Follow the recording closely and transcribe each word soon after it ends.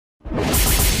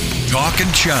Talk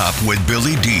and Chop with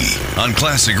Billy D on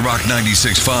Classic Rock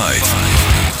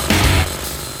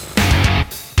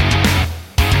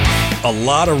 96.5. A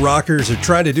lot of rockers are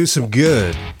trying to do some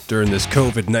good during this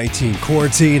COVID-19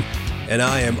 quarantine, and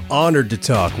I am honored to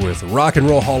talk with Rock and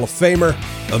Roll Hall of Famer,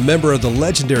 a member of the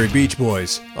legendary Beach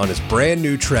Boys, on his brand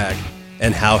new track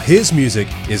and how his music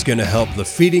is going to help the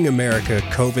Feeding America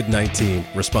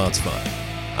COVID-19 Response Fund.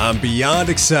 I'm beyond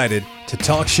excited to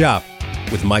talk shop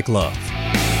with Mike Love.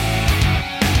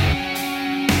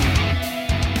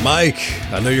 Mike,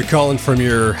 I know you're calling from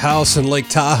your house in Lake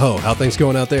Tahoe. How things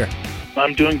going out there?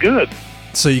 I'm doing good.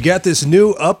 So you got this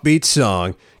new upbeat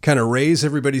song, kind of raise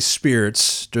everybody's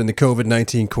spirits during the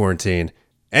COVID-19 quarantine,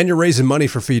 and you're raising money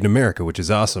for Feeding America, which is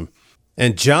awesome.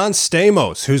 And John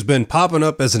Stamos, who's been popping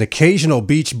up as an occasional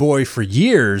Beach Boy for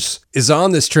years, is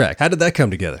on this track. How did that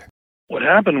come together? What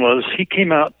happened was he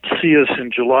came out to see us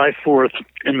in July 4th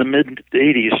in the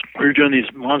mid-'80s. We were doing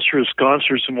these monstrous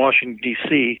concerts in Washington,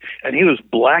 D.C., and he was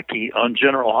Blackie on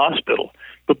General Hospital.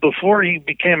 But before he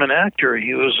became an actor,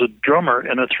 he was a drummer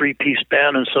in a three-piece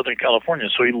band in Southern California.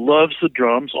 So he loves the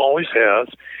drums, always has,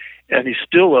 and he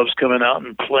still loves coming out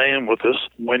and playing with us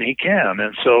when he can.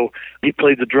 And so he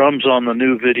played the drums on the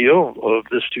new video of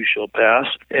This Too Shall Pass,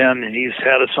 and he's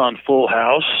had us on Full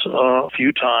House a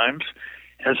few times.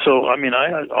 And so, I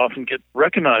often get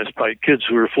recognized by kids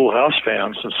who are Full House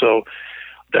fans. And so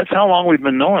that's how long we've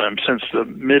been knowing him, since the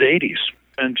mid-'80s.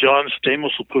 And John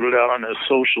Stamos will put it out on his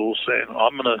socials saying,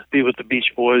 I'm going to be with the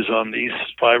Beach Boys on these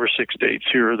 5 or 6 dates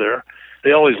here or there.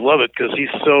 They always love it because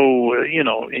he's so,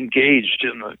 engaged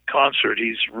in the concert.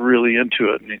 He's really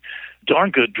into it. And darn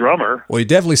good drummer. Well, he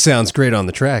definitely sounds great on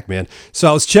the track, man. So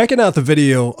I was checking out the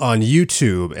video on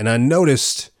YouTube, and I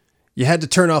noticed you had to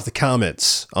turn off the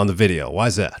comments on the video. Why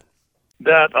is that?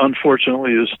 That,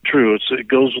 unfortunately, is true. It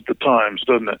goes with the times,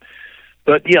 doesn't it?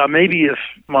 But yeah, maybe if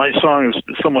my song is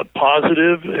somewhat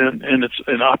positive and it's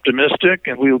optimistic,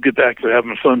 and we'll get back to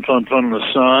having fun in the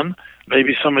sun,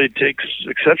 maybe somebody takes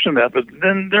exception to that. But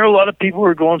then there are a lot of people who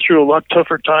are going through a lot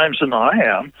tougher times than I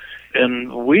am,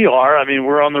 and we are.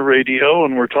 We're on the radio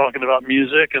and we're talking about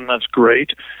music, and that's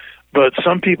great. But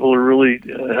some people are really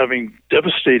having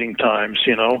devastating times,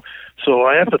 So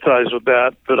I empathize with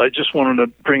that, but I just wanted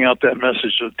to bring out that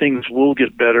message that things will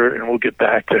get better and we'll get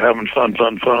back to having fun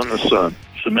in the sun.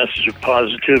 It's a message of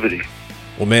positivity.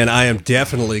 Well, man, I am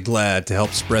definitely glad to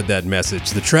help spread that message.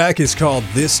 The track is called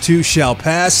This Too Shall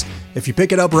Pass. If you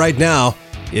pick it up right now,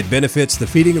 it benefits the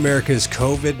Feeding America's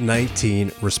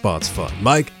COVID-19 Response Fund.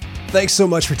 Mike, thanks so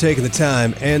much for taking the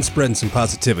time and spreading some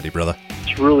positivity, brother.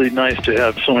 It's really nice to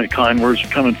have so many kind words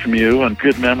coming from you and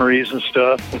good memories and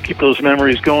stuff. We'll keep those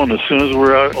memories going as soon as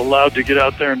we're allowed to get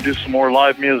out there and do some more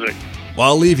live music. Well,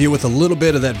 I'll leave you with a little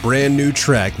bit of that brand new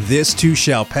track, This Too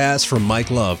Shall Pass, from Mike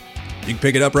Love. You can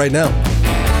pick it up right now.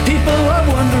 People are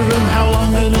wondering how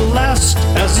long it'll last.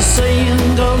 As the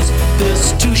saying goes,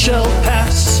 this too shall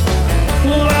pass.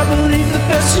 Well, I believe the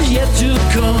best is yet to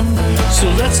come. So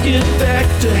let's get back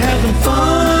to having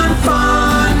fun